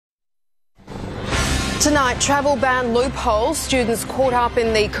Tonight, travel ban loopholes. Students caught up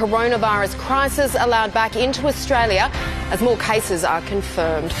in the coronavirus crisis allowed back into Australia as more cases are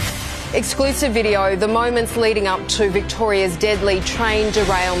confirmed. Exclusive video, the moments leading up to Victoria's deadly train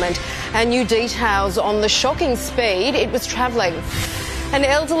derailment and new details on the shocking speed it was travelling. An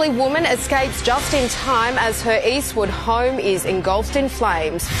elderly woman escapes just in time as her Eastwood home is engulfed in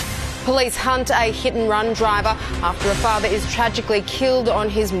flames. Police hunt a hit-and-run driver after a father is tragically killed on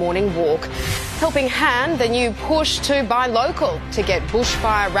his morning walk. Helping Hand, the new push to buy local to get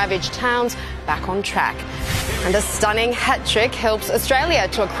bushfire-ravaged towns back on track. And a stunning hat-trick helps Australia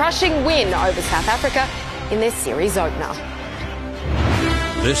to a crushing win over South Africa in their series opener.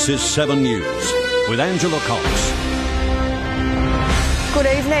 This is 7 News with Angela Cox.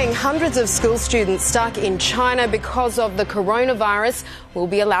 Good evening. Hundreds of school students stuck in China because of the coronavirus will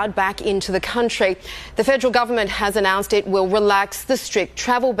be allowed back into the country. The federal government has announced it will relax the strict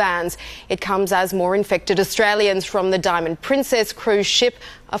travel bans. It comes as more infected Australians from the Diamond Princess cruise ship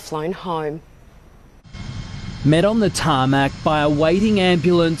are flown home. Met on the tarmac by a waiting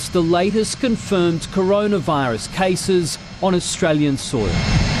ambulance, the latest confirmed coronavirus cases on Australian soil.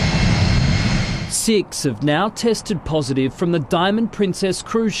 6 have now tested positive from the Diamond Princess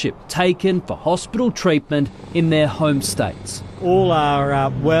cruise ship taken for hospital treatment in their home states. All are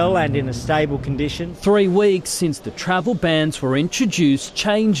well and in a stable condition. 3 weeks since the travel bans were introduced,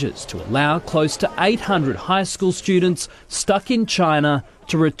 changes to allow close to 800 high school students stuck in China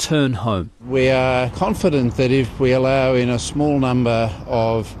to return home. We are confident that if we allow in a small number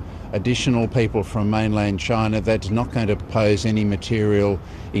of additional people from mainland China, that's not going to pose any material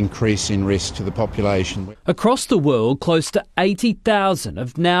increase in risk to the population. Across the world, close to 80,000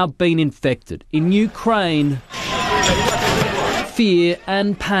 have now been infected. In Ukraine, fear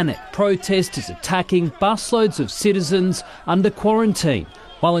and panic. Protesters attacking busloads of citizens under quarantine.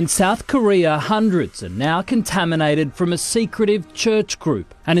 While in South Korea, hundreds are now contaminated from a secretive church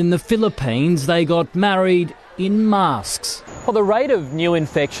group. And in the Philippines, they got married in masks. Well, the rate of new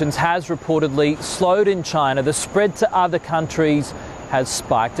infections has reportedly slowed in China. The spread to other countries has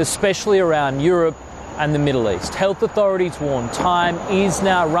spiked, especially around Europe and the Middle East. Health authorities warn time is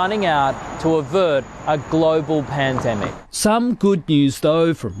now running out to avert a global pandemic. Some good news,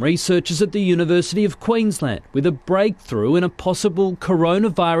 though, from researchers at the University of Queensland with a breakthrough in a possible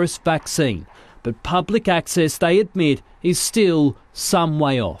coronavirus vaccine. But public access, they admit, is still some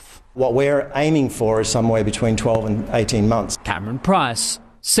way off. What we're aiming for is somewhere between 12 and 18 months. Cameron Price,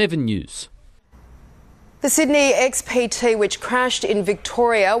 7 News. The Sydney XPT, which crashed in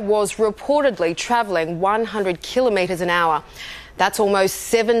Victoria, was reportedly travelling 100 kilometres an hour. That's almost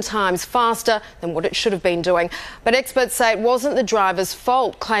 7 times faster than what it should have been doing. But experts say it wasn't the driver's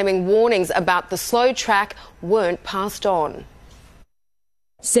fault, claiming warnings about the slow track weren't passed on.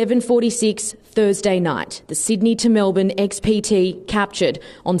 7:46 Thursday night, the Sydney to Melbourne XPT captured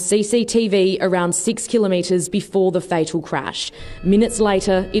on CCTV around 6 kilometres before the fatal crash. Minutes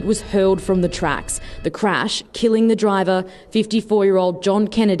later, it was hurled from the tracks. The crash killing the driver, 54-year-old John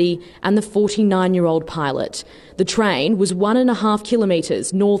Kennedy, and the 49-year-old pilot. The train was 1.5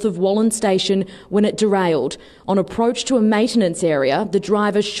 kilometres north of Wallen Station when it derailed. On approach to a maintenance area, the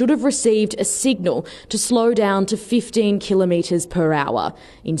driver should have received a signal to slow down to 15 kilometres per hour.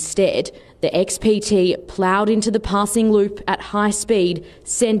 Instead, the XPT ploughed into the passing loop at high speed,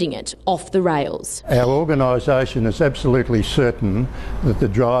 sending it off the rails. Our organisation is absolutely certain that the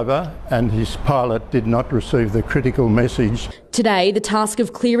driver and his pilot did not receive the critical message. Today, the task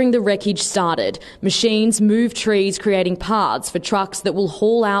of clearing the wreckage started. Machines move trees, creating paths for trucks that will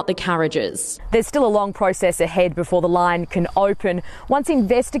haul out the carriages. There's still a long process ahead before the line can open. Once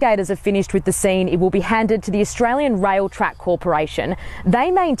investigators are finished with the scene, it will be handed to the Australian Rail Track Corporation.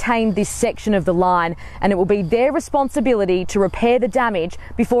 They maintain this section of the line, and it will be their responsibility to repair the damage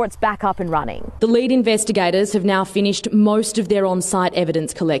before it's back up and running. The lead investigators have now finished most of their on-site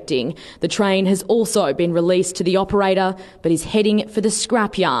evidence collecting. The train has also been released to the operator, but is heading for the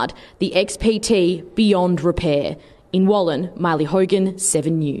scrapyard, the XPT beyond repair. In Wallen, Miley Hogan,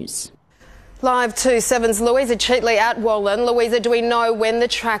 7 News. Live to 7's Louisa Cheatley at Wallen. Louisa, do we know when the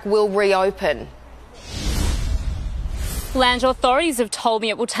track will reopen? Land authorities have told me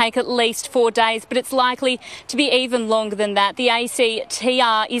it will take at least 4 days, but it's likely to be even longer than that. The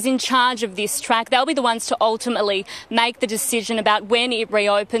ACTR is in charge of this track. They'll be the ones to ultimately make the decision about when it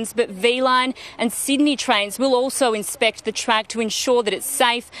reopens, but V-Line and Sydney trains will also inspect the track to ensure that it's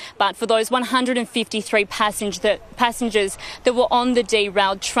safe. But for those 153 passengers that were on the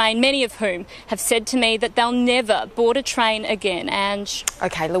derailed train, many of whom have said to me that they'll never board a train again. Ange.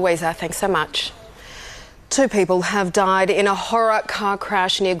 OK, Louisa, thanks so much. Two people have died in a horror car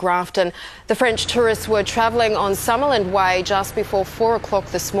crash near Grafton. The French tourists were travelling on Summerland Way just before 4 o'clock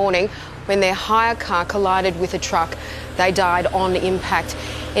this morning when their hire car collided with a truck. They died on impact.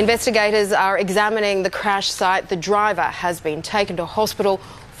 Investigators are examining the crash site. The driver has been taken to hospital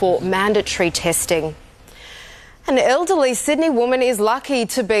for mandatory testing. An elderly Sydney woman is lucky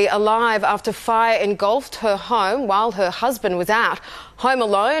to be alive after fire engulfed her home while her husband was out. Home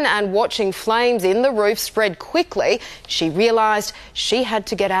alone and watching flames in the roof spread quickly, she realised she had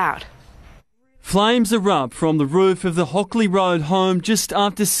to get out. Flames erupt from the roof of the Hockley Road home just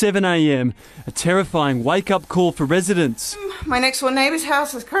after 7 a.m. A terrifying wake-up call for residents. My next-door neighbour's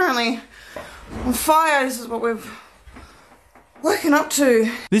house is currently on fire. This is what we've woken up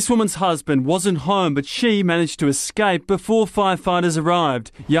to. This woman's husband wasn't home, but she managed to escape before firefighters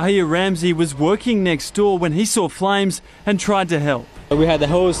arrived. Yahya Ramsey was working next door when he saw flames and tried to help. We had a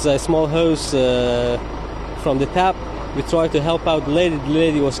hose, a small hose from the tap. We tried to help out the lady. The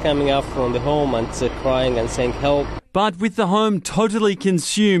lady was coming out from the home and crying and saying help. But with the home totally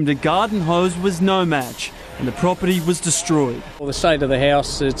consumed, a garden hose was no match and the property was destroyed. Well, the state of the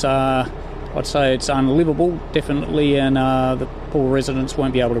house, I'd say it's unlivable, definitely, and the poor residents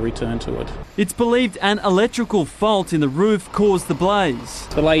won't be able to return to it. It's believed an electrical fault in the roof caused the blaze.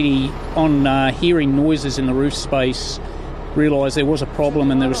 The lady, on hearing noises in the roof space, realised there was a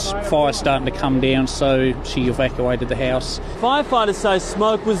problem and there was fire starting to come down, so she evacuated the house. Firefighters say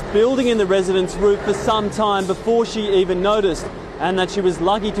smoke was building in the resident's roof for some time before she even noticed, and that she was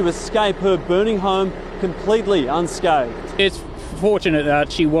lucky to escape her burning home completely unscathed. It's fortunate that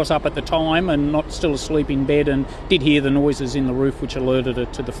she was up at the time and not still asleep in bed and did hear the noises in the roof which alerted her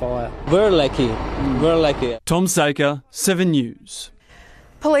to the fire. Very lucky, very lucky. Tom Saker, 7 News.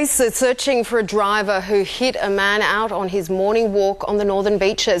 Police are searching for a driver who hit a man out on his morning walk on the northern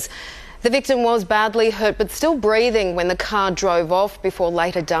beaches. The victim was badly hurt but still breathing when the car drove off before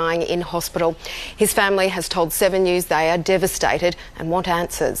later dying in hospital. His family has told 7 News they are devastated and want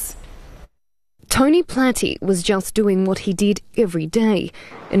answers. Tony Platty was just doing what he did every day,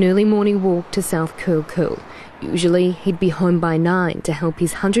 an early morning walk to South Curl Curl. Usually he'd be home by 9 to help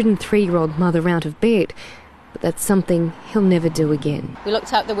his 103-year-old mother out of bed, but that's something he'll never do again. We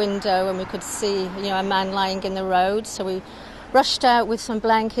looked out the window and we could see, a man lying in the road, so we rushed out with some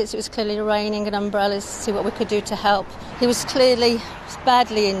blankets. It was clearly raining and umbrellas to see what we could do to help. He was clearly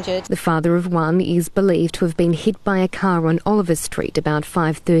badly injured. The father of one is believed to have been hit by a car on Oliver Street about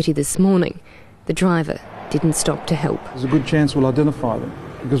 5:30 this morning. The driver didn't stop to help. There's a good chance we'll identify them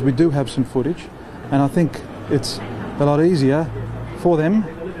because we do have some footage, and I think it's a lot easier for them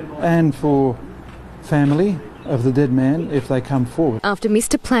and for family of the dead man if they come forward. After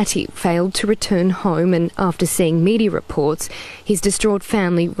Mr Platty failed to return home and after seeing media reports, his distraught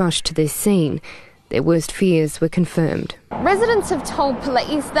family rushed to the scene. Their worst fears were confirmed. Residents have told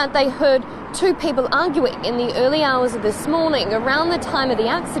police that they heard two people arguing in the early hours of this morning around the time of the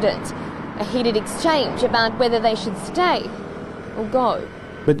accident. A heated exchange about whether they should stay or go.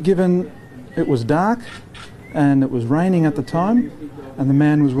 But given it was dark and it was raining at the time and the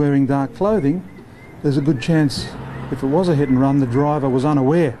man was wearing dark clothing, there's a good chance if it was a hit and run, the driver was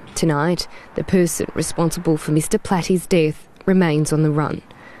unaware. Tonight, the person responsible for Mr Platty's death remains on the run.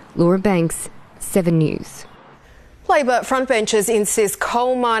 Laura Banks, 7 News. Labor frontbenchers insist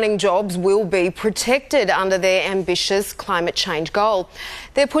coal mining jobs will be protected under their ambitious climate change goal.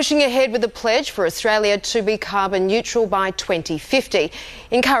 They're pushing ahead with a pledge for Australia to be carbon neutral by 2050,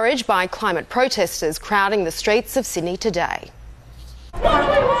 encouraged by climate protesters crowding the streets of Sydney today.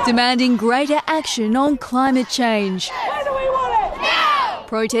 Demanding greater action on climate change. When do we want it? Now!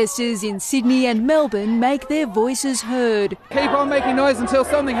 Protesters in Sydney and Melbourne make their voices heard. Keep on making noise until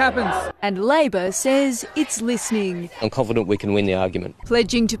something happens. And Labor says it's listening. I'm confident we can win the argument.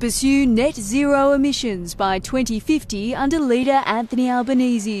 Pledging to pursue net zero emissions by 2050 under leader Anthony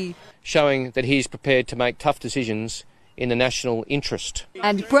Albanese. Showing that he's prepared to make tough decisions in the national interest.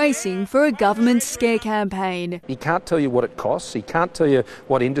 And bracing for a government scare campaign. He can't tell you what it costs, he can't tell you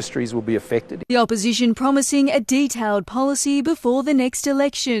what industries will be affected. The opposition promising a detailed policy before the next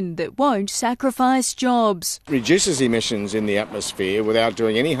election that won't sacrifice jobs. Reduces emissions in the atmosphere without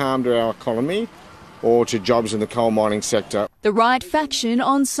doing any harm to our economy or to jobs in the coal mining sector. The right faction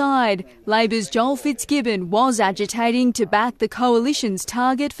on side. Labor's Joel Fitzgibbon was agitating to back the coalition's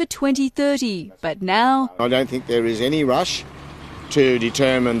target for 2030, but now I don't think there is any rush to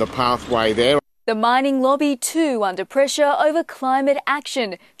determine the pathway there. The mining lobby too under pressure over climate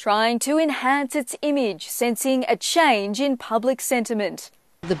action, trying to enhance its image, sensing a change in public sentiment.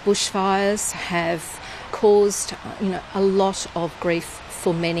 The bushfires have caused, a lot of grief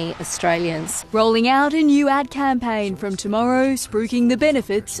for many Australians. Rolling out a new ad campaign from tomorrow, spruiking the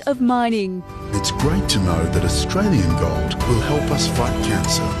benefits of mining. It's great to know that Australian gold will help us fight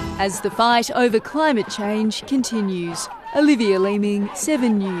cancer. As the fight over climate change continues. Olivia Leeming,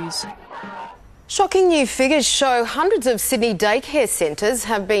 7 News. Shocking new figures show hundreds of Sydney daycare centres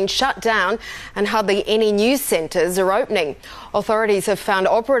have been shut down and hardly any new centres are opening. Authorities have found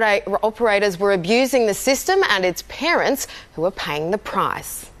operators were abusing the system and its parents who are paying the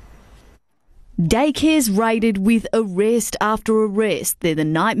price. Daycares raided with arrest after arrest. They're the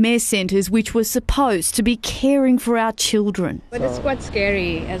nightmare centres which were supposed to be caring for our children. But it's quite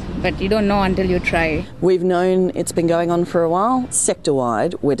scary, but you don't know until you try. We've known it's been going on for a while.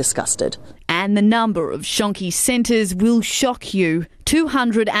 Sector-wide, we're disgusted. And the number of shonky centres will shock you.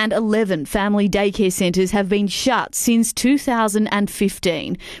 211 family daycare centres have been shut since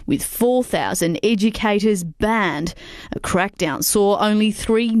 2015, with 4,000 educators banned. A crackdown saw only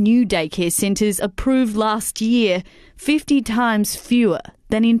 3 new daycare centres approved last year, 50 times fewer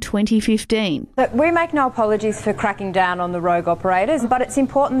than in 2015. Look, we make no apologies for cracking down on the rogue operators, but it's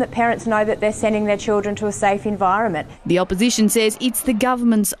important that parents know that they're sending their children to a safe environment. The opposition says it's the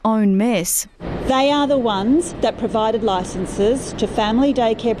government's own mess. They are the ones that provided licences to family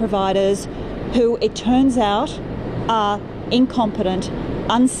daycare providers who, it turns out, are incompetent,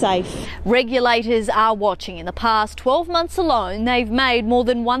 unsafe. Regulators are watching. In the past 12 months alone, they've made more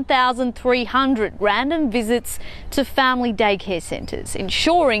than 1,300 random visits to family daycare centres,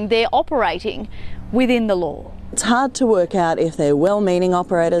 ensuring they're operating within the law. It's hard to work out if they're well-meaning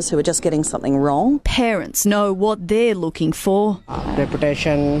operators who are just getting something wrong. Parents know what they're looking for.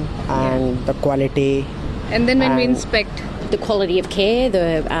 Reputation and the quality. And then when we inspect the quality of care,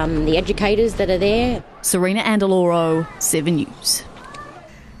 the educators that are there. Serena Andaloro, 7 News.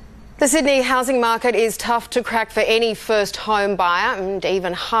 The Sydney housing market is tough to crack for any first home buyer and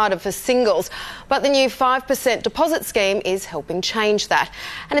even harder for singles. But the new 5% deposit scheme is helping change that.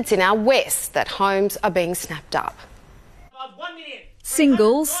 And it's in our west that homes are being snapped up.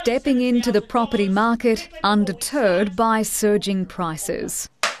 Singles stepping into the property market undeterred by surging prices.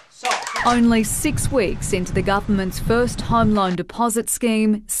 Only 6 weeks into the government's first home loan deposit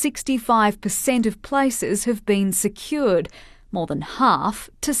scheme, 65% of places have been secured, more than half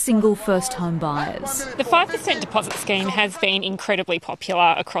to single first home buyers. The 5% deposit scheme has been incredibly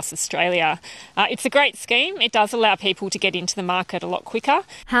popular across Australia. It's a great scheme. It does allow people to get into the market a lot quicker.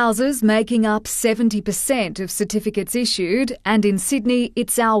 Houses making up 70% of certificates issued, and in Sydney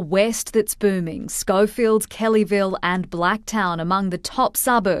it's our west that's booming. Schofield, Kellyville and Blacktown among the top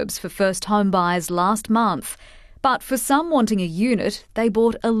suburbs for first home buyers last month. But for some wanting a unit, they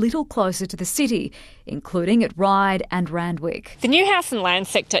bought a little closer to the city, including at Ryde and Randwick. The new house and land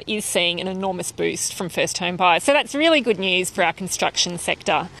sector is seeing an enormous boost from first home buyers, so that's really good news for our construction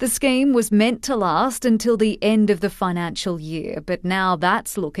sector. The scheme was meant to last until the end of the financial year, but now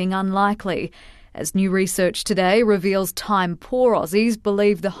that's looking unlikely. As new research today reveals time-poor Aussies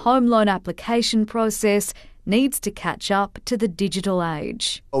believe the home loan application process needs to catch up to the digital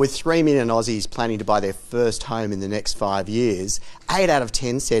age. With 3 million Aussies planning to buy their first home in the next 5 years, 8 out of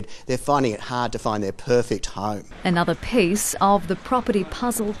 10 said they're finding it hard to find their perfect home. Another piece of the property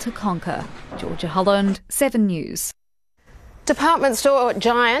puzzle to conquer. Georgia Holland, 7 News. Department store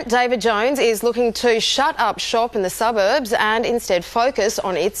giant David Jones is looking to shut up shop in the suburbs and instead focus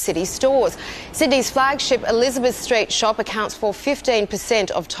on its city stores. Sydney's flagship Elizabeth Street shop accounts for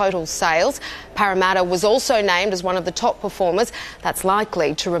 15% of total sales. Parramatta was also named as one of the top performers that's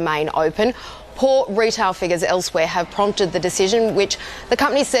likely to remain open. Poor retail figures elsewhere have prompted the decision, which the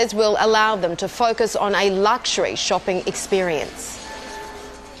company says will allow them to focus on a luxury shopping experience.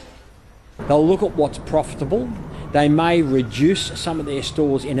 They'll look at what's profitable. They may reduce some of their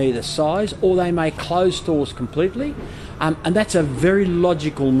stores in either size, or they may close stores completely, and that's a very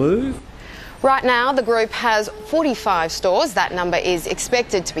logical move. Right now, the group has 45 stores. That number is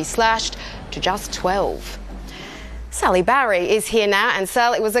expected to be slashed to just 12. Sally Barry is here now, and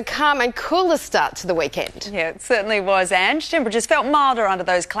Sal, it was a calm and cooler start to the weekend. Yeah, it certainly was, Ange. Temperatures felt milder under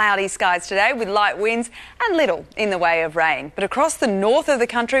those cloudy skies today with light winds and little in the way of rain. But across the north of the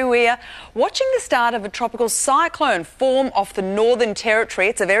country, we are watching the start of a tropical cyclone form off the Northern Territory.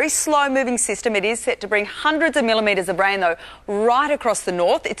 It's a very slow-moving system. It is set to bring hundreds of millimetres of rain, though, right across the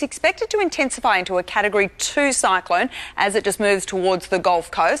north. It's expected to intensify into a Category 2 cyclone as it just moves towards the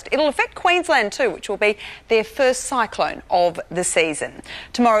Gulf Coast. It'll affect Queensland too, which will be their first cyclone cyclone of the season.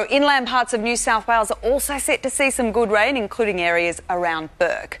 Tomorrow, inland parts of New South Wales are also set to see some good rain, including areas around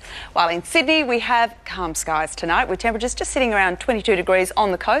Bourke. While in Sydney, we have calm skies tonight, with temperatures just sitting around 22 degrees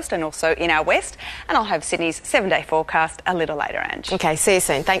on the coast and also in our west. And I'll have Sydney's 7-day forecast a little later, Ange. OK, see you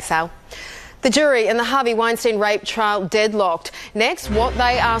soon. Thanks, Sal. The jury in the Harvey Weinstein rape trial deadlocked. Next, what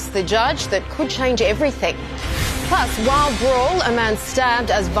they asked the judge that could change everything. Plus, wild brawl, a man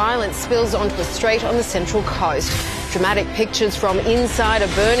stabbed as violence spills onto a street on the Central Coast. Dramatic pictures from inside a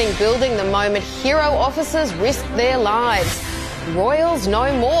burning building the moment hero officers risked their lives. Royals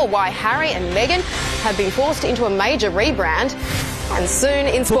no more, why Harry and Meghan have been forced into a major rebrand. And soon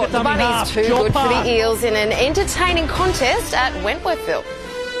in sport, the Bunnies too good for the Eels in an entertaining contest at Wentworthville.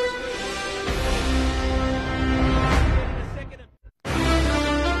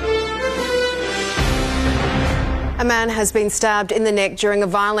 A man has been stabbed in the neck during a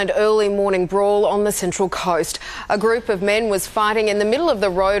violent early morning brawl on the Central Coast. A group of men was fighting in the middle of the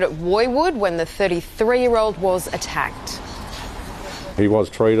road at Roywood when the 33-year-old was attacked. He was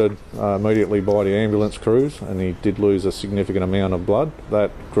treated immediately by the ambulance crews and he did lose a significant amount of blood. That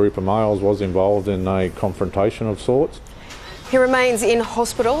group of males was involved in a confrontation of sorts. He remains in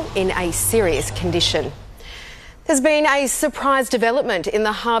hospital in a serious condition. There's been a surprise development in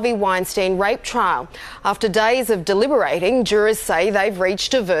the Harvey Weinstein rape trial. After days of deliberating, jurors say they've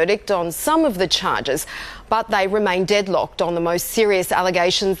reached a verdict on some of the charges, but they remain deadlocked on the most serious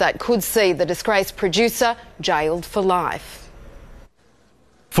allegations that could see the disgraced producer jailed for life.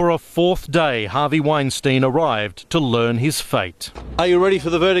 For a fourth day, Harvey Weinstein arrived to learn his fate. Are you ready for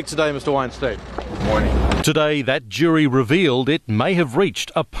the verdict today, Mr. Weinstein? Good morning. Today, that jury revealed it may have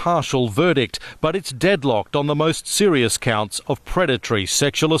reached a partial verdict, but it's deadlocked on the most serious counts of predatory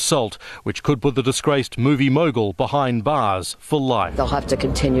sexual assault, which could put the disgraced movie mogul behind bars for life. They'll have to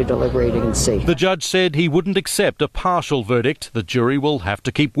continue deliberating and see. The judge said he wouldn't accept a partial verdict. The jury will have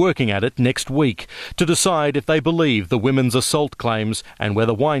to keep working at it next week to decide if they believe the women's assault claims and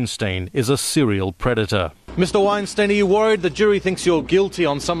whether Weinstein is a serial predator. Mr. Weinstein, are you worried the jury thinks you're guilty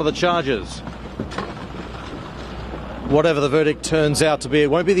on some of the charges? Whatever the verdict turns out to be,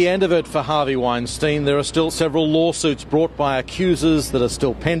 it won't be the end of it for Harvey Weinstein. There are still several lawsuits brought by accusers that are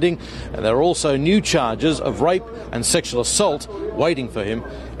still pending, and there are also new charges of rape and sexual assault waiting for him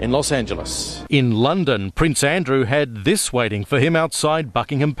in Los Angeles. In London, Prince Andrew had this waiting for him outside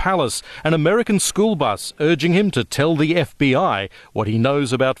Buckingham Palace, an American school bus urging him to tell the FBI what he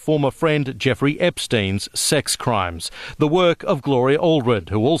knows about former friend Jeffrey Epstein's sex crimes, the work of Gloria Allred,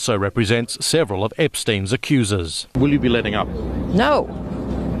 who also represents several of Epstein's accusers. Will you be letting up? No.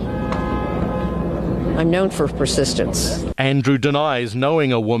 I'm known for persistence. Andrew denies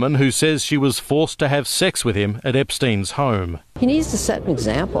knowing a woman who says she was forced to have sex with him at Epstein's home. He needs to set an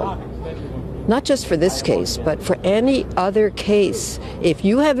example, not just for this case, but for any other case. If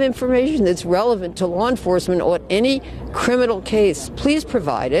you have information that's relevant to law enforcement or any criminal case, please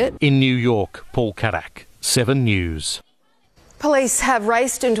provide it. In New York, Paul Kadak, 7 News. Police have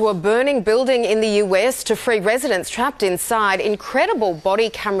raced into a burning building in the US to free residents trapped inside. Incredible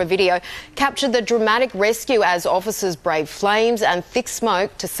body camera video captured the dramatic rescue as officers braved flames and thick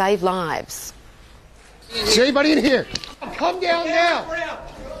smoke to save lives. Is anybody in here? Come down now.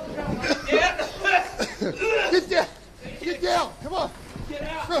 Get down. Get down. Come on. Get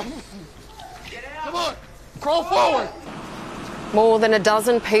out. Come on. Crawl forward. More than a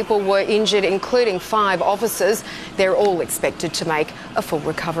dozen people were injured, including 5 officers. They're all expected to make a full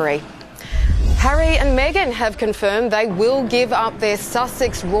recovery. Harry and Meghan have confirmed they will give up their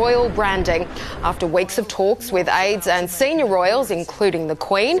Sussex royal branding. After weeks of talks with aides and senior royals, including the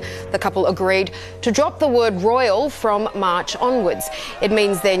Queen, the couple agreed to drop the word royal from March onwards. It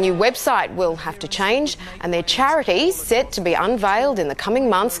means their new website will have to change, and their charity, set to be unveiled in the coming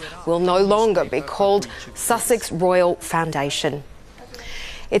months, will no longer be called Sussex Royal Foundation.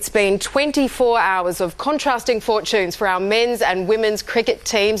 It's been 24 hours of contrasting fortunes for our men's and women's cricket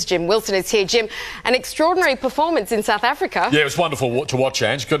teams. Jim Wilson is here. Jim, an extraordinary performance in South Africa. Yeah, it was wonderful to watch,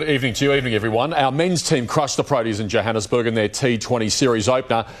 Ange. Good evening to you, evening everyone. Our men's team crushed the Proteas in Johannesburg in their T20 series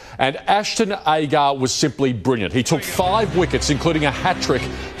opener, and Ashton Agar was simply brilliant. He took 5 wickets, including a hat-trick,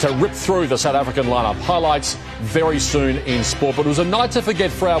 to rip through the South African lineup. Highlights very soon in sport, but it was a night to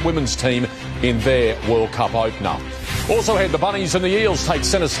forget for our women's team in their World Cup opener. Also ahead, the Bunnies and the Eels take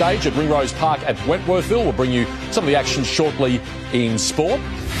centre stage at Ringrose Park at Wentworthville. We'll bring you some of the action shortly in sport.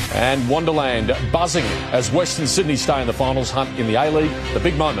 And Wonderland buzzing as Western Sydney stay in the finals hunt in the A-League. The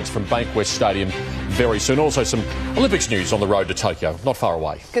big moments from Bankwest Stadium very soon. Also some Olympics news on the road to Tokyo, not far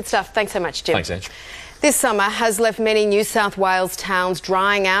away. Good stuff. Thanks so much, Jim. Thanks, Ange. This summer has left many New South Wales towns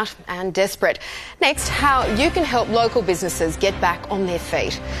drying out and desperate. Next, how you can help local businesses get back on their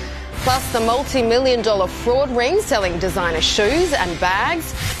feet. Plus, the multi-million-dollar fraud ring selling designer shoes and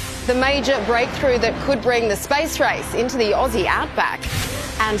bags. The major breakthrough that could bring the space race into the Aussie outback.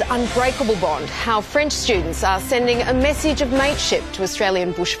 And Unbreakable Bond, how French students are sending a message of mateship to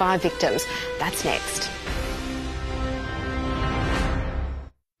Australian bushfire victims. That's next.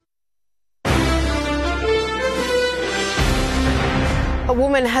 A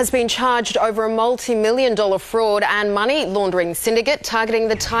woman has been charged over a multi-million-dollar fraud and money laundering syndicate targeting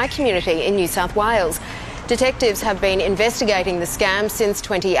the Thai community in New South Wales. Detectives have been investigating the scam since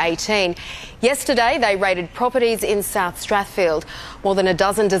 2018. Yesterday, they raided properties in South Strathfield. More than a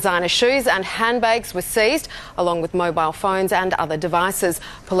dozen designer shoes and handbags were seized, along with mobile phones and other devices.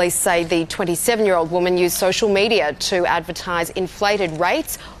 Police say the 27-year-old woman used social media to advertise inflated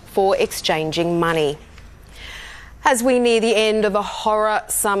rates for exchanging money. As we near the end of a horror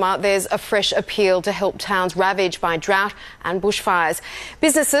summer, there's a fresh appeal to help towns ravaged by drought and bushfires.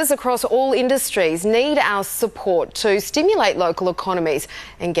 Businesses across all industries need our support to stimulate local economies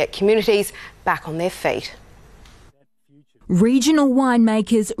and get communities back on their feet. Regional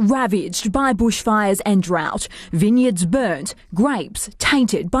winemakers ravaged by bushfires and drought, vineyards burnt, grapes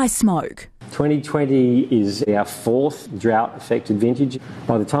tainted by smoke. 2020 is our fourth drought-affected vintage.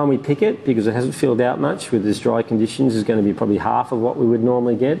 By the time we pick it, because it hasn't filled out much with this dry conditions, is going to be probably half of what we would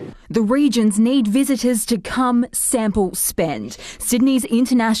normally get. The regions need visitors to come, sample, spend. Sydney's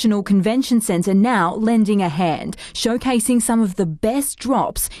International Convention Centre now lending a hand, showcasing some of the best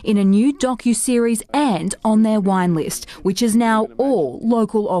drops in a new docu-series and on their wine list, which is now all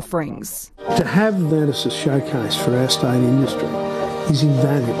local offerings. To have that as a showcase for our state industry is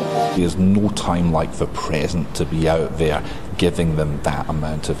invaluable. There's no time like the present to be out there giving them that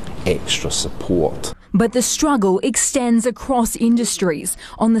amount of extra support. But the struggle extends across industries.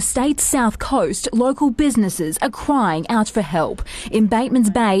 On the state's south coast, local businesses are crying out for help. In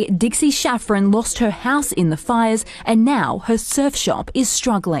Batemans Bay, Dixie Shaffron lost her house in the fires and now her surf shop is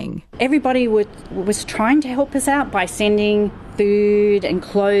struggling. Everybody was trying to help us out by sending food and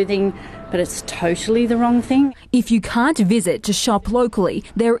clothing, but it's totally the wrong thing. If you can't visit to shop locally,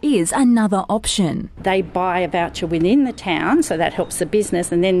 there is another option. They buy a voucher within the town, so that helps the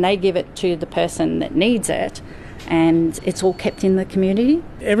business, and then they give it to the person that needs it, and it's all kept in the community.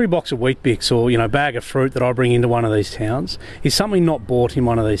 Every box of Weet-Bix or, bag of fruit that I bring into one of these towns is something not bought in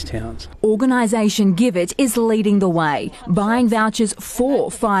one of these towns. Organisation Give It is leading the way, buying vouchers for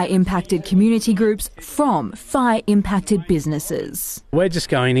fire-impacted community groups from fire-impacted businesses. We're just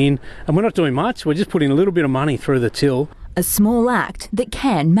going in and we're not doing much, we're just putting a little bit of money through the till. A small act that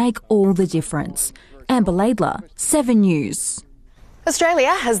can make all the difference. Amber Laidler, 7 News.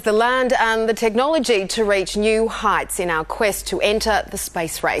 Australia has the land and the technology to reach new heights in our quest to enter the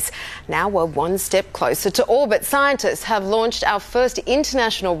space race. Now we're one step closer to orbit. Scientists have launched our first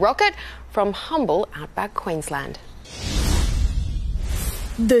international rocket from humble outback Queensland.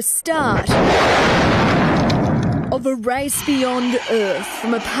 The start of a race beyond Earth.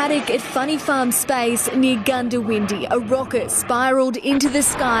 From a paddock at Funny Farm Space near Gundawindi, a rocket spiralled into the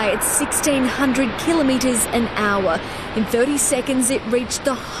sky at 1,600 kilometres an hour. In 30 seconds, it reached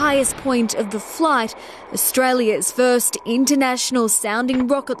the highest point of the flight, Australia's first international sounding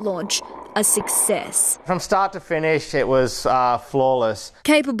rocket launch. A success. From start to finish, it was flawless.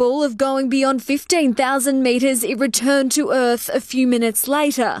 Capable of going beyond 15,000 metres, it returned to Earth a few minutes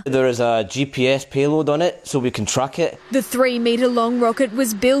later. There is a GPS payload on it, so we can track it. The 3-metre-long rocket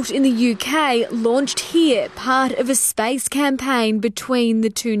was built in the UK, launched here, part of a space campaign between the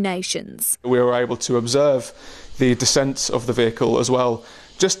two nations. We were able to observe the descent of the vehicle as well.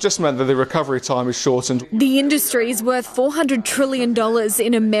 Just meant that the recovery time is shortened. The industry is worth $400 trillion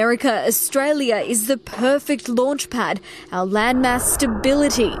in America. Australia is the perfect launch pad. Our landmass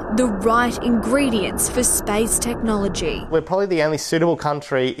stability, the right ingredients for space technology. We're probably the only suitable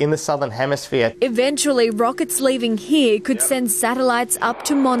country in the southern hemisphere. Eventually, rockets leaving here could send satellites up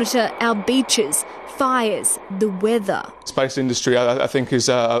to monitor our beaches, fires, the weather. Space industry, I think, is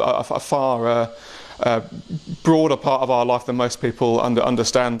a far broader part of our life than most people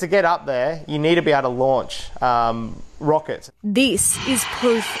understand. To get up there, you need to be able to launch rockets. This is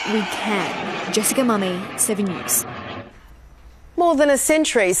proof we can. Jessica Mummy, 7 News. More than a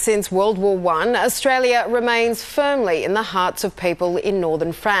century since World War I, Australia remains firmly in the hearts of people in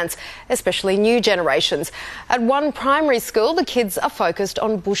northern France, especially new generations. At one primary school, the kids are focused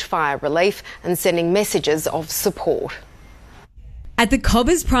on bushfire relief and sending messages of support. At the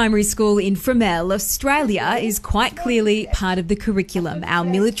Cobbers Primary School in Fromelles, Australia is quite clearly part of the curriculum, our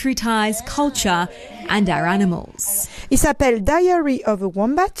military ties, culture and our animals. Il s'appelle Diary of a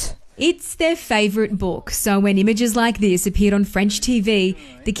Wombat. It's their favourite book, so when images like this appeared on French TV,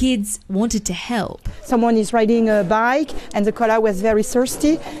 the kids wanted to help. Someone is riding a bike and the koala was very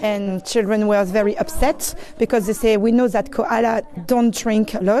thirsty and children were very upset because they say, we know that koala don't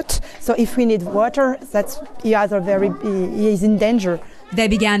drink a lot, so if we need water, he is in danger. They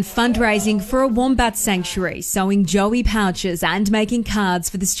began fundraising for a wombat sanctuary, sewing joey pouches and making cards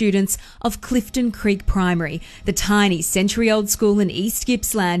for the students of Clifton Creek Primary, the tiny century-old school in East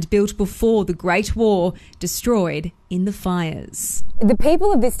Gippsland built before the Great War, destroyed in the fires. The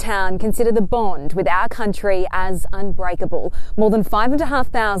people of this town consider the bond with our country as unbreakable. More than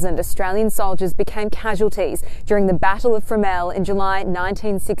 5,500 Australian soldiers became casualties during the Battle of Fromelles in July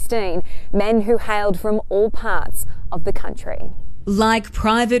 1916, men who hailed from all parts of the country. Like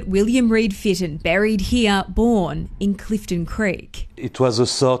Private William Reid Fitton, buried here, born in Clifton Creek. It was a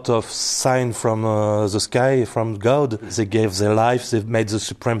sort of sign from the sky, from God. They gave their lives, they made the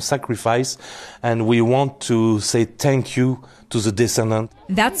supreme sacrifice, and we want to say thank you to the descendant.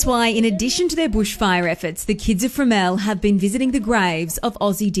 That's why, in addition to their bushfire efforts, the kids of Fromelles have been visiting the graves of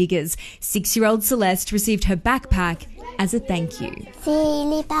Aussie diggers. 6-year-old Celeste received her backpack as a thank you. C'est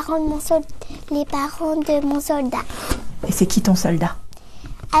les parents de mon soldat. Et c'est qui ton soldat?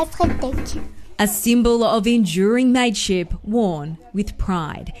 Alfred Deck. A symbol of enduring mateship worn with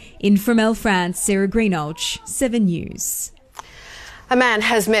pride. In Fromelles, France, Sarah Greenolch, 7 News. A man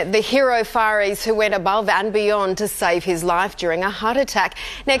has met the hero fireys who went above and beyond to save his life during a heart attack.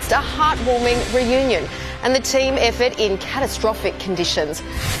 Next, a heartwarming reunion and the team effort in catastrophic conditions.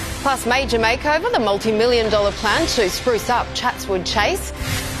 Plus, major makeover, the multi-million-dollar plan to spruce up Chatswood Chase.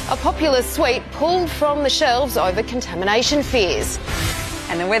 A popular sweet pulled from the shelves over contamination fears.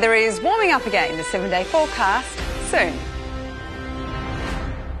 And the weather is warming up again. The 7-day forecast soon.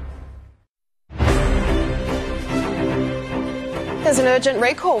 There's an urgent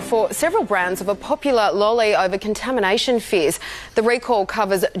recall for several brands of a popular lolly over contamination fears. The recall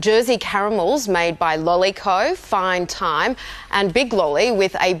covers Jersey caramels made by Lollico, Fine Time and Big Lolly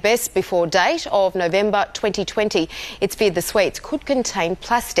with a best before date of November 2020. It's feared the sweets could contain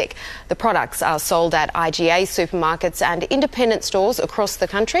plastic. The products are sold at IGA supermarkets and independent stores across the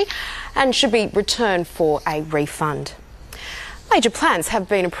country and should be returned for a refund. Major plans have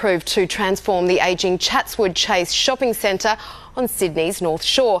been approved to transform the ageing Chatswood Chase shopping centre on Sydney's North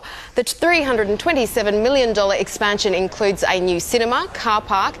Shore. The $327 million expansion includes a new cinema, car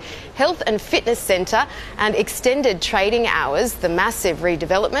park, health and fitness centre and extended trading hours. The massive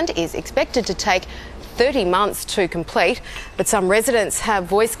redevelopment is expected to take 30 months to complete, but some residents have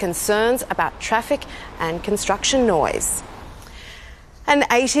voiced concerns about traffic and construction noise. An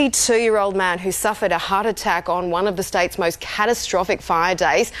 82-year-old man who suffered a heart attack on one of the state's most catastrophic fire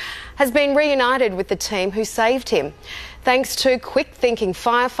days has been reunited with the team who saved him. Thanks to quick-thinking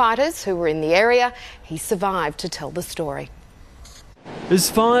firefighters who were in the area, he survived to tell the story. As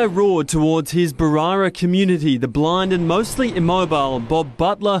fire roared towards his Barara community, the blind and mostly immobile Bob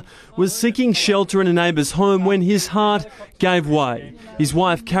Butler was seeking shelter in a neighbour's home when his heart gave way. His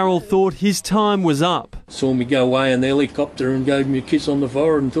wife Carol thought his time was up. Saw me go away in the helicopter and gave me a kiss on the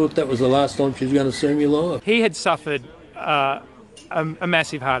forehead and thought that was the last time she was going to see me alive. He had suffered a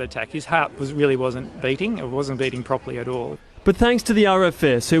massive heart attack. His heart really wasn't beating. It wasn't beating properly at all. But thanks to the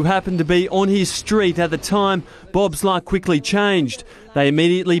RFS, who happened to be on his street at the time, Bob's luck quickly changed. They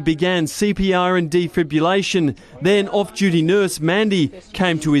immediately began CPR and defibrillation. Then off-duty nurse Mandy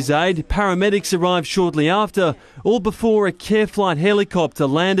came to his aid. Paramedics arrived shortly after, all before a care flight helicopter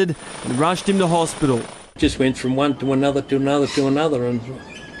landed and rushed him to hospital. Just went from one to another to another to another, and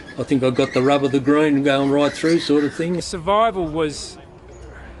I think I got the rub of the green going right through sort of thing. Survival was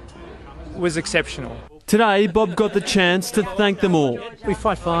exceptional. Today, Bob got the chance to thank them all. We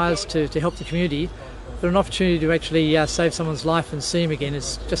fight fires to help the community, but an opportunity to actually save someone's life and see him again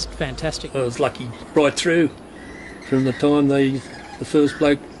is just fantastic. I was lucky right through from the time the first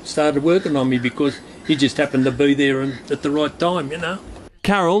bloke started working on me, because he just happened to be there and at the right time, you know.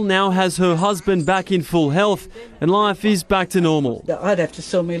 Carol now has her husband back in full health and life is back to normal. I'd have to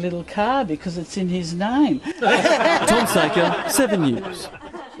sell me a little car because it's in his name. Tom Saker, 7 News.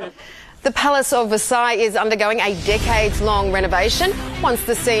 The Palace of Versailles is undergoing a decades-long renovation. Once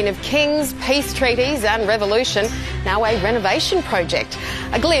the scene of kings, peace treaties and revolution, now a renovation project.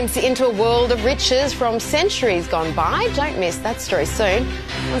 A glimpse into a world of riches from centuries gone by. Don't miss that story soon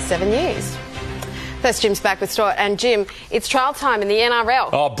on 7 News. First, Jim's back with Stuart. And Jim, it's trial time in the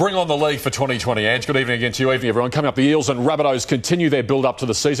NRL. Oh, bring on the league for 2020, Ange. Good evening again to you. Evening, everyone. Coming up, the Eels and Rabbitohs continue their build-up to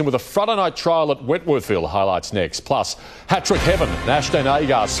the season with a Friday night trial at Wentworthville. Highlights next. Plus, hat-trick heaven. Ashton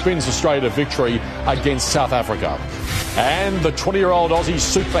Agar spins Australia to victory against South Africa. And the 20-year-old Aussie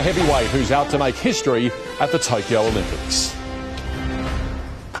super heavyweight who's out to make history at the Tokyo Olympics.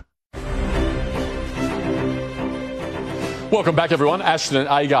 Welcome back, everyone. Ashton and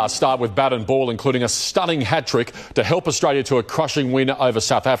Agar start with bat and ball, including a stunning hat-trick to help Australia to a crushing win over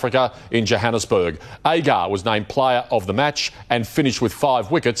South Africa in Johannesburg. Agar was named player of the match and finished with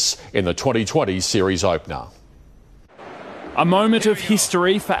 5 wickets in the 2020 series opener. A moment of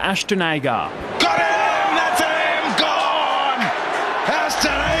history for Ashton Agar. Got him! That's him! Gone!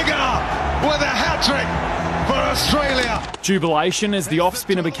 Ashton Agar with a hat-trick for Australia. Jubilation as the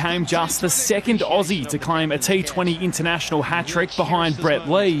off-spinner became just the second Aussie to claim a T20 international hat-trick behind Brett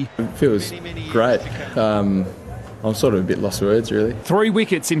Lee. It feels great. I'm sort of a bit lost for words, really. 3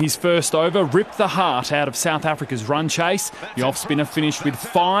 wickets in his first over ripped the heart out of South Africa's run chase. The off-spinner finished with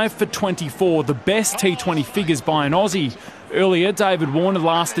 5 for 24, the best T20 figures by an Aussie. Earlier, David Warner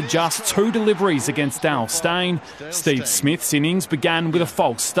lasted just 2 deliveries against Dale Steyn. Steve Smith's innings began with a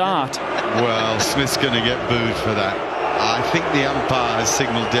false start. Well, Smith's going to get booed for that. I think the umpire has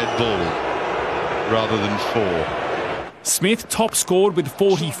signalled dead ball rather than 4. Smith top scored with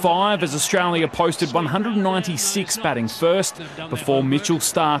 45 as Australia posted 196 batting first before Mitchell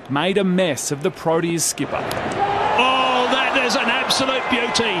Starc made a mess of the Proteas skipper. Oh, that is an absolute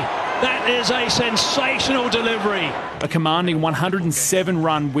beauty. That is a sensational delivery. A commanding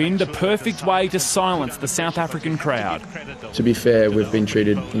 107-run win, the perfect way to silence the South African crowd. To be fair, we've been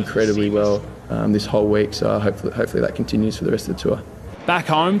treated incredibly well this whole week, so hopefully that continues for the rest of the tour. Back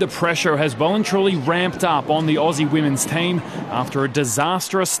home, the pressure has well and truly ramped up on the Aussie women's team after a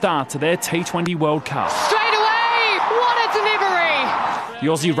disastrous start to their T20 World Cup. Straight away! What a delivery! The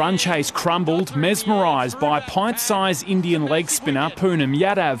Aussie run chase crumbled, mesmerised by pint-sized Indian leg spinner Poonam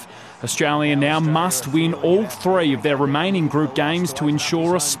Yadav. Australia now must win all 3 of their remaining group games to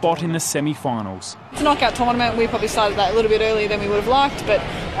ensure a spot in the semi-finals. It's a knockout tournament. We probably started that a little bit earlier than we would have liked, but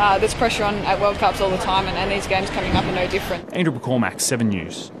there's pressure on at World Cups all the time, and these games coming up are no different. Andrew McCormack, 7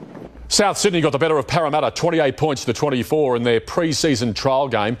 News. South Sydney got the better of Parramatta, 28 points to 24 in their pre-season trial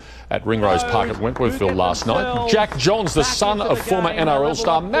game at Ringrose Park at Wentworthville last night. Jack Johns, the son of former NRL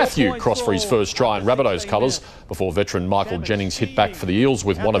star Matthew, crossed for his first try in Rabbitohs colours before veteran Michael Jennings hit back for the Eels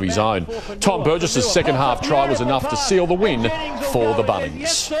with one of his own. Tom Burgess's second half try was enough to seal the win for the Bunnings.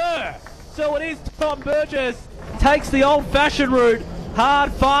 Yes, sir. So it is Tom Burgess takes the old-fashioned route,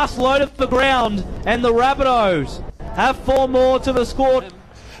 hard, fast, low to the ground, and the Rabbitohs have 4 more to the score.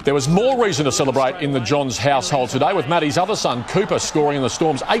 There was more reason to celebrate in the Johns household today, with Matty's other son, Cooper, scoring in the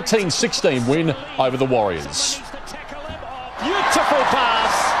Storm's 18-16 win over the Warriors. Beautiful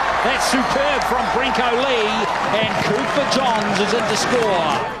pass. That's superb from Brinko Lee, and Cooper Johns is in to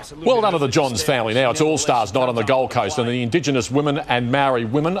score. Well done to the Johns family now. It's All-Stars night on the Gold Coast, and the Indigenous women and Maori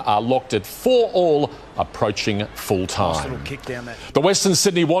women are locked at 4-all, approaching full-time. The Western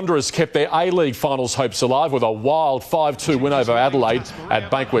Sydney Wanderers kept their A-League finals hopes alive with a wild 5-2 win over Adelaide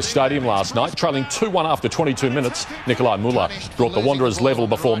at Bankwest Stadium last night. Trailing 2-1 after 22 minutes, Nikolai Muller brought the Wanderers level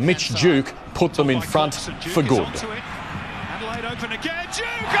before Mitch Duke put them in front for good. Open again, Duke!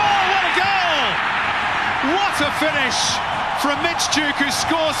 Oh, what a goal! What a finish from Mitch Duke, who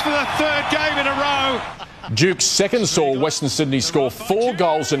scores for the 3rd game in a row. Duke's second saw Western Sydney score 4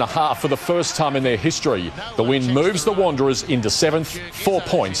 goals in a half for the first time in their history. The win moves the Wanderers into 7th, 4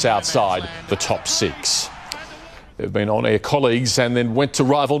 points outside the top 6. They've been on-air colleagues and then went to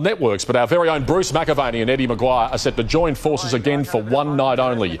rival networks. But our very own Bruce McAvaney and Eddie Maguire are set to join forces again for one night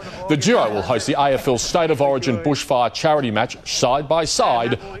only. The duo will host the AFL State of Origin bushfire charity match side by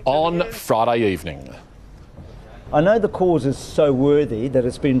side on Friday evening. I know the cause is so worthy that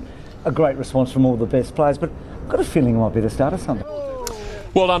it's been a great response from all the best players, but I've got a feeling it might be the start of something.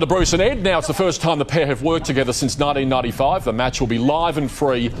 Well done to Bruce and Ed. Now it's the first time the pair have worked together since 1995. The match will be live and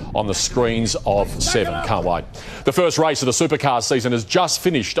free on the screens of 7. Can't wait. The first race of the supercar season has just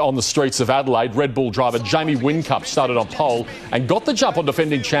finished on the streets of Adelaide. Red Bull driver Jamie Whincup started on pole and got the jump on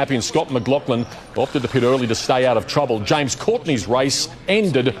defending champion Scott McLaughlin, who opted to pit early to stay out of trouble. James Courtney's race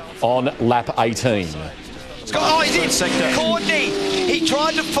ended on lap 18. Oh, he's in. Courtney, he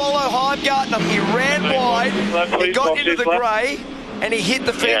tried to follow Heimgartner. He ran wide, he got into the grey, and he hit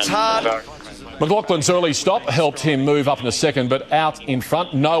the fence hard. McLaughlin's early stop helped him move up in a second, but out in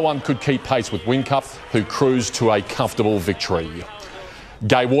front, no one could keep pace with Whincup, who cruised to a comfortable victory.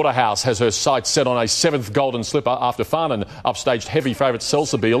 Gay Waterhouse has her sights set on a 7th golden slipper after Farnan upstaged heavy favourite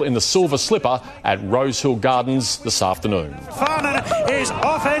Salsabil in the silver slipper at Rosehill Gardens this afternoon. Farnan is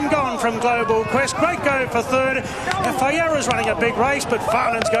off and gone from Global Quest. Great go for third. Fayera's running a big race, but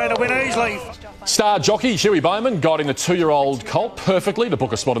Farnan's going to win easily. Star jockey Huey Bowman guiding the 2-year-old colt perfectly to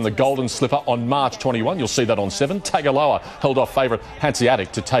book a spot in the Golden Slipper on March 21. You'll see that on 7. Tagaloa held off favourite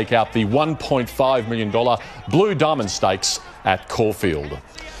Hanseatic to take out the $1.5 million Blue Diamond Stakes at Caulfield.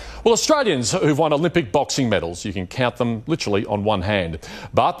 Well, Australians who've won Olympic boxing medals, you can count them literally on one hand.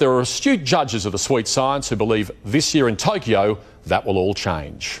 But there are astute judges of the sweet science who believe this year in Tokyo that will all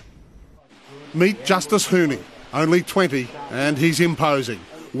change. Meet Justice Hooney, only 20, and he's imposing.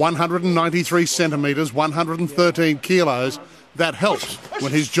 193 centimetres, 113 kilos. That helps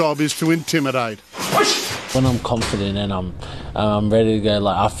when his job is to intimidate. When I'm confident and I'm ready to go,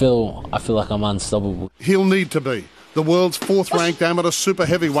 I feel like I'm unstoppable. He'll need to be. The world's 4th-ranked amateur super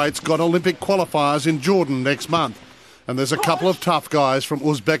heavyweights got Olympic qualifiers in Jordan next month. And there's a couple of tough guys from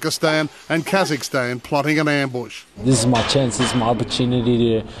Uzbekistan and Kazakhstan plotting an ambush. This is my chance, this is my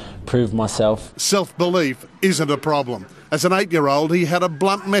opportunity to prove myself. Self-belief isn't a problem. As an 8-year-old, he had a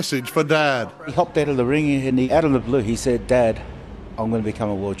blunt message for Dad. He hopped out of the ring and out of the blue, he said, "Dad, I'm going to become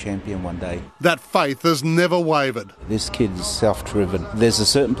a world champion one day." That faith has never wavered. This kid's self-driven. There's a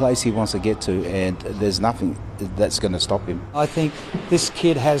certain place he wants to get to, and there's nothing that's going to stop him. I think this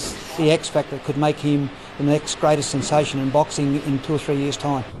kid has the X factor that could make him the next greatest sensation in boxing in 2 or 3 years'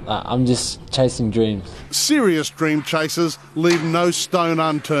 time. I'm just chasing dreams. Serious dream chasers leave no stone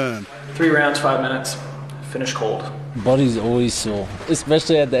unturned. 3 rounds, 5 minutes. Finish cold. Body's always sore,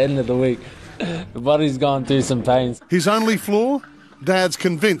 especially at the end of the week. The body's gone through some pains. His only flaw? Dad's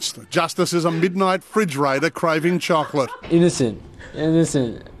convinced Justice is a midnight fridge raider craving chocolate. Innocent.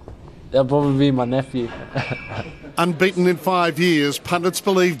 That'll probably be my nephew. Unbeaten in 5 years, pundits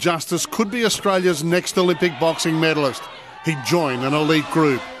believe Justice could be Australia's next Olympic boxing medalist. He'd join an elite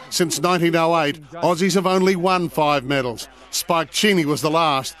group. Since 1908, Aussies have only won 5 medals. Spike Cheney was the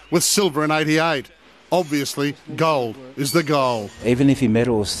last, with silver in 88. Obviously, gold is the goal. Even if he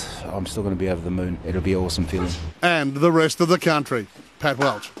medals, I'm still going to be over the moon. It'll be an awesome feeling. And the rest of the country. Pat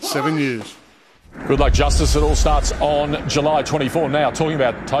Welch, 7 News. Good luck, Justice. It all starts on July 24. Now, talking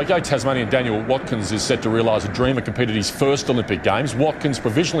about Tokyo, Tasmanian Daniel Watkins is set to realise a dream and compete at his first Olympic Games. Watkins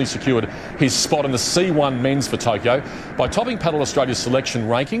provisionally secured his spot in the C1 men's for Tokyo by topping Paddle Australia's selection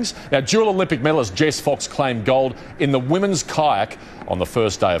rankings. Now, dual Olympic medalist Jess Fox claimed gold in the women's kayak on the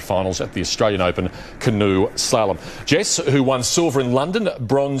first day of finals at the Australian Open canoe slalom. Jess, who won silver in London,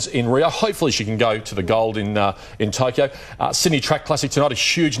 bronze in Rio. Hopefully she can go to the gold in Tokyo. Sydney Track Classic tonight, a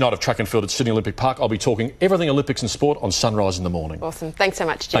huge night of track and field at Sydney Olympic Park. I'll be talking everything Olympics and sport on Sunrise in the morning. Awesome. Thanks so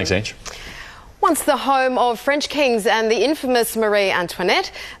much, Jim. Thanks, Ange. Once the home of French kings and the infamous Marie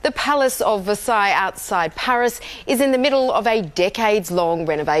Antoinette, the Palace of Versailles outside Paris is in the middle of a decades-long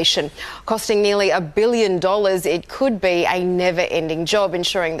renovation. Costing nearly $1 billion, it could be a never-ending job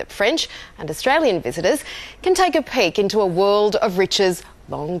ensuring that French and Australian visitors can take a peek into a world of riches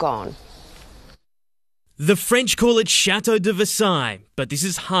long gone. The French call it Chateau de Versailles, but this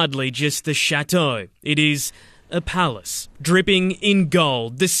is hardly just the chateau. It is a palace, dripping in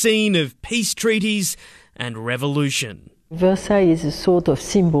gold, the scene of peace treaties and revolution. Versailles is a sort of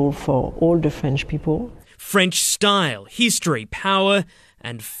symbol for all the French people. French style, history, power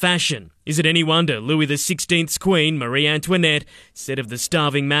and fashion. Is it any wonder Louis XVI's queen, Marie Antoinette, said of the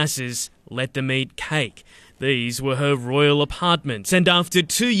starving masses, "Let them eat cake." These were her royal apartments, and after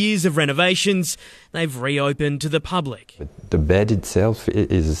 2 years of renovations, they've reopened to the public. The bed itself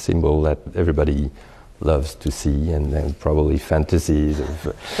is a symbol that everybody loves to see, and then probably fantasies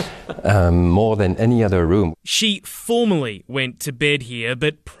of more than any other room. She formally went to bed here,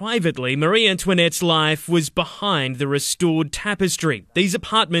 but privately, Marie Antoinette's life was behind the restored tapestry. These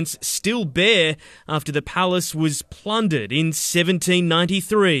apartments still bare after the palace was plundered in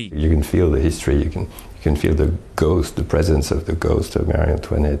 1793. You can feel the history, you can feel the ghost, the presence of the ghost of Marie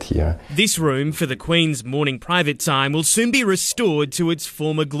Antoinette here. This room for the Queen's morning private time will soon be restored to its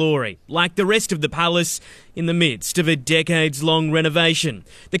former glory, like the rest of the palace in the midst of a decades-long renovation.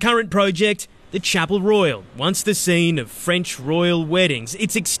 The current project, the Chapel Royal, once the scene of French royal weddings,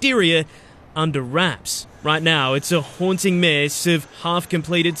 its exterior under wraps. Right now, it's a haunting mess of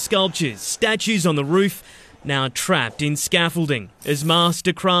half-completed sculptures, statues on the roof, now trapped in scaffolding, as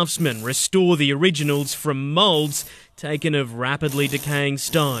master craftsmen restore the originals from moulds taken of rapidly decaying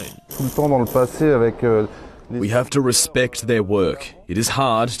stone. We have to respect their work. It is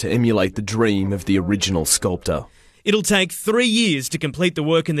hard to emulate the dream of the original sculptor. It'll take 3 years to complete the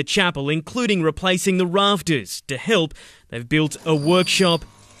work in the chapel, including replacing the rafters. To help, they've built a workshop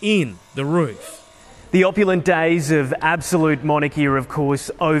in the roof. The opulent days of absolute monarchy are, of course,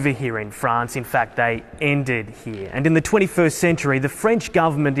 over here in France. In fact, they ended here. And in the 21st century, the French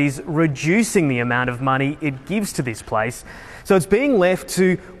government is reducing the amount of money it gives to this place. So it's being left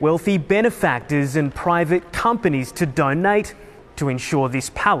to wealthy benefactors and private companies to donate to ensure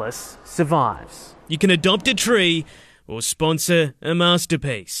this palace survives. You can adopt a tree or sponsor a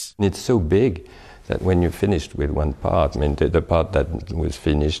masterpiece. It's so big that when you're finished with one part, I mean, the part that was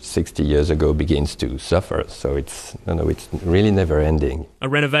finished 60 years ago begins to suffer. So it's really never ending. A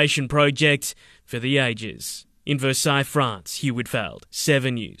renovation project for the ages. In Versailles, France, Hugh Whitfield,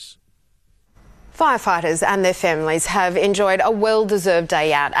 7 News. Firefighters and their families have enjoyed a well-deserved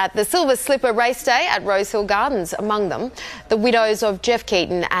day out at the Silver Slipper Race Day at Rosehill Gardens. Among them, the widows of Jeff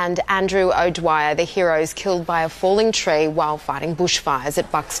Keaton and Andrew O'Dwyer, the heroes killed by a falling tree while fighting bushfires at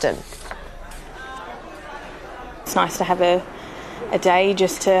Buxton. It's nice to have a day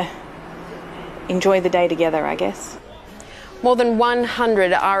just to enjoy the day together, I guess. More than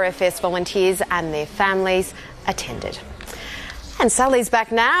 100 RFS volunteers and their families attended. And Sally's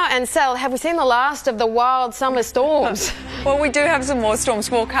back now. And Sal, have we seen the last of the wild summer storms? Well, we do have some more storms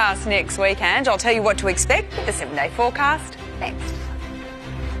forecast next week, Ange. I'll tell you what to expect with the 7-day forecast next.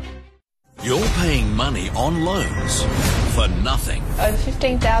 You're paying money on loans for nothing. Over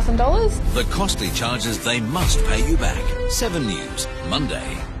 $15,000? The costly charges they must pay you back. 7 News,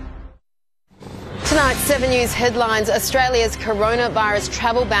 Monday. Tonight's 7 News headlines: Australia's coronavirus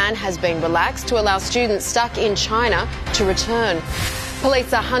travel ban has been relaxed to allow students stuck in China to return.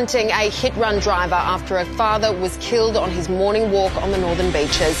 Police are hunting a hit-run driver after a father was killed on his morning walk on the northern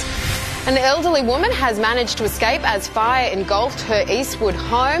beaches. An elderly woman has managed to escape as fire engulfed her Eastwood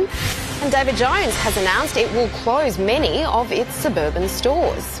home. And David Jones has announced it will close many of its suburban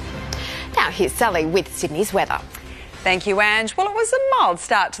stores. Now here's Sally with Sydney's weather. Thank you, Ange. Well, it was a mild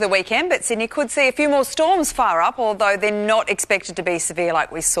start to the weekend, but Sydney could see a few more storms far up, although they're not expected to be severe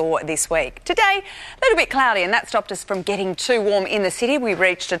like we saw this week. Today, a little bit cloudy, and that stopped us from getting too warm in the city. We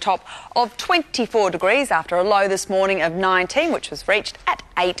reached a top of 24 degrees after a low this morning of 19, which was reached at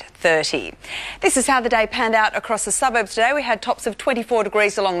 8:30. This is how the day panned out across the suburbs today. We had tops of 24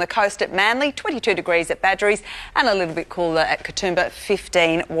 degrees along the coast at Manly, 22 degrees at Badgerys, and a little bit cooler at Katoomba.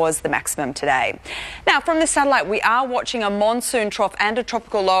 15 was the maximum today. Now, from the satellite, we are watching a monsoon trough and a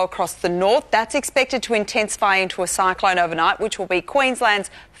tropical low across the north. That's expected to intensify into a cyclone overnight, which will be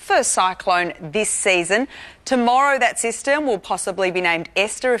Queensland's first cyclone this season. Tomorrow, that system will possibly be named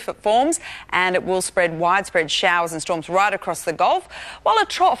Esther if it forms, and it will spread widespread showers and storms right across the Gulf, while a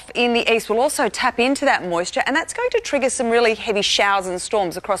trough in the east will also tap into that moisture, and that's going to trigger some really heavy showers and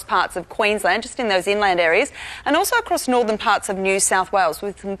storms across parts of Queensland, just in those inland areas, and also across northern parts of New South Wales,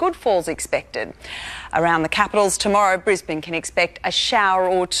 with some good falls expected. Around the capitals tomorrow, Brisbane can expect a shower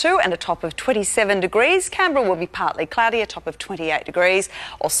or two and a top of 27 degrees. Canberra will be partly cloudy, a top of 28 degrees.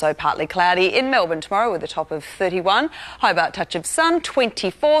 Also partly cloudy in Melbourne tomorrow with a top of 31. Hobart, touch of sun,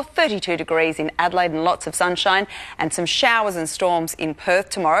 24, 32 degrees in Adelaide and lots of sunshine, and some showers and storms in Perth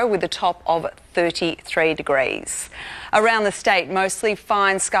tomorrow with a top of 33 degrees. Around the state, mostly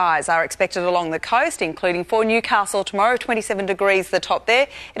fine skies are expected along the coast, including for Newcastle tomorrow, 27 degrees the top there.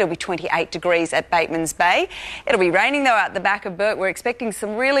 It'll be 28 degrees at Bateman's Bay. It'll be raining though out the back of Bourke. We're expecting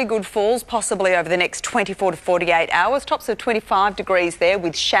some really good falls possibly over the next 24 to 48 hours. Tops of 25 degrees there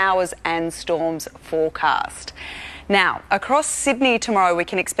with showers and storms forecast. Now, across Sydney tomorrow, we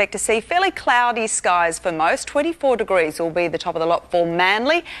can expect to see fairly cloudy skies for most. 24 degrees will be the top of the lot for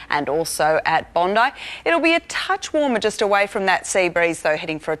Manly and also at Bondi. It'll be a touch warmer just away from that sea breeze, though,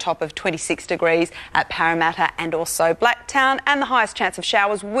 heading for a top of 26 degrees at Parramatta and also Blacktown. And the highest chance of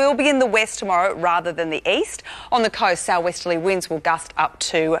showers will be in the west tomorrow rather than the east. On the coast, southwesterly winds will gust up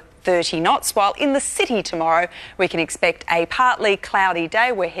to 30 knots, while in the city tomorrow we can expect a partly cloudy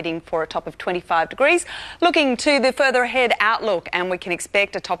day. We're heading for a top of 25 degrees. Looking to the further ahead outlook, and we can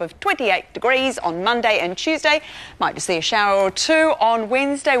expect a top of 28 degrees on Monday and Tuesday. Might just see a shower or two on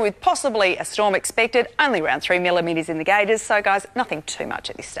Wednesday with possibly a storm expected, only around 3 millimetres in the Gators. So guys, nothing too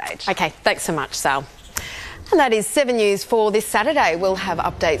much at this stage. Okay, thanks so much, Sal. And that is 7 News for this Saturday. We'll have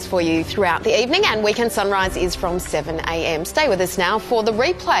updates for you throughout the evening, and Weekend Sunrise is from 7 a.m. Stay with us now for the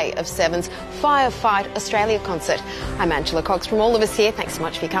replay of 7's Firefight Australia concert. I'm Angela Cox from all of us here. Thanks so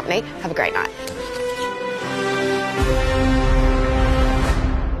much for your company. Have a great night.